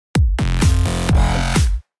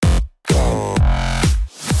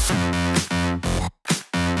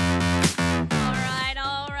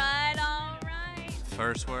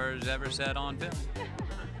worst words ever said on film.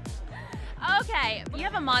 Okay, you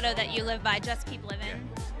have a motto that you live by, just keep living,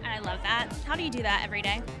 and I love that. How do you do that every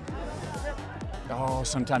day? Oh,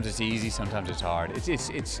 sometimes it's easy, sometimes it's hard.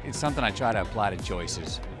 It's something I try to apply to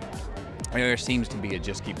choices. There seems to be a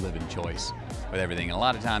just keep living choice with everything. And a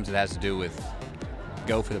lot of times it has to do with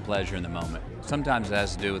go for the pleasure in the moment. Sometimes it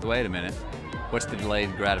has to do with, wait a minute, what's the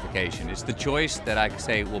delayed gratification? It's the choice that I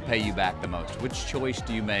say will pay you back the most. Which choice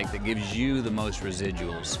do you make that gives you the most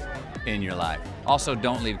residuals in your life? Also,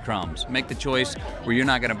 don't leave crumbs. Make the choice where you're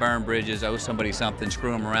not going to burn bridges, owe somebody something,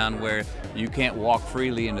 screw them around, where you can't walk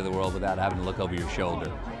freely into the world without having to look over your shoulder,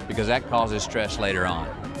 because that causes stress later on.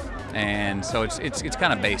 And so it's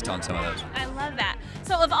kind of based on some of those. I love that.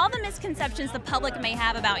 So of all the misconceptions the public may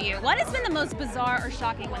have about you, what has been the most bizarre or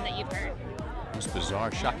shocking one that you've heard? Most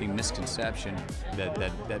bizarre, shocking misconception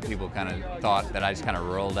that people kind of thought that I just kind of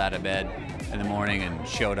rolled out of bed in the morning and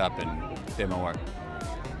showed up and did my work.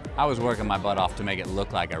 I was working my butt off to make it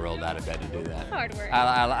look like I rolled out of bed to do that. Hard work.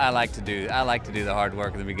 I like to do the hard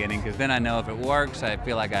work in the beginning, because then I know if it works, I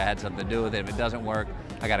feel like I had something to do with it. If it doesn't work,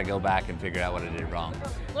 I got to go back and figure out what I did wrong.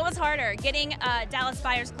 What was harder, getting Dallas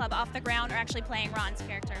Buyers Club off the ground or actually playing Ron's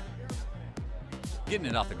character? Getting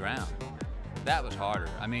it off the ground. That was harder.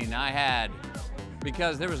 I mean,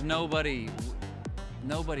 because there was nobody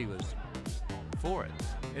was for it.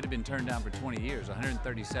 It had been turned down for 20 years,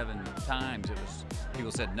 137 times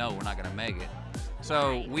people said, no, we're not gonna make it.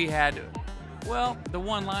 So we had, well, the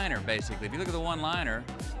one-liner basically. If you look at the one-liner,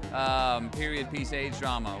 period piece age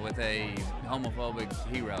drama with a homophobic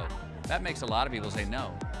hero, that makes a lot of people say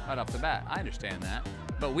no, right off the bat. I understand that.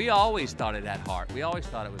 But we always thought it had heart. We always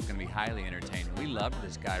thought it was gonna be highly entertaining. We loved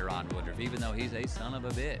this guy, Ron Woodruff, even though he's a son of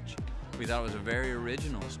a bitch. We thought it was a very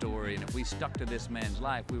original story, and if we stuck to this man's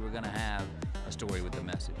life, we were gonna have a story with the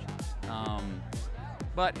message.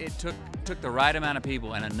 But it took the right amount of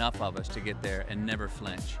people and enough of us to get there and never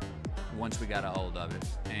flinch once we got a hold of it.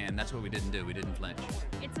 And that's what we didn't do. We didn't flinch.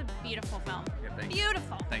 It's a beautiful film. Yeah, thank you.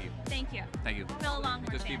 Beautiful. Thank you. Thank you. Thank you. Phil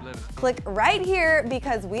Longhorn. Just keep living. Click right here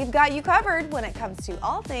because we've got you covered when it comes to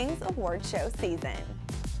all things award show season.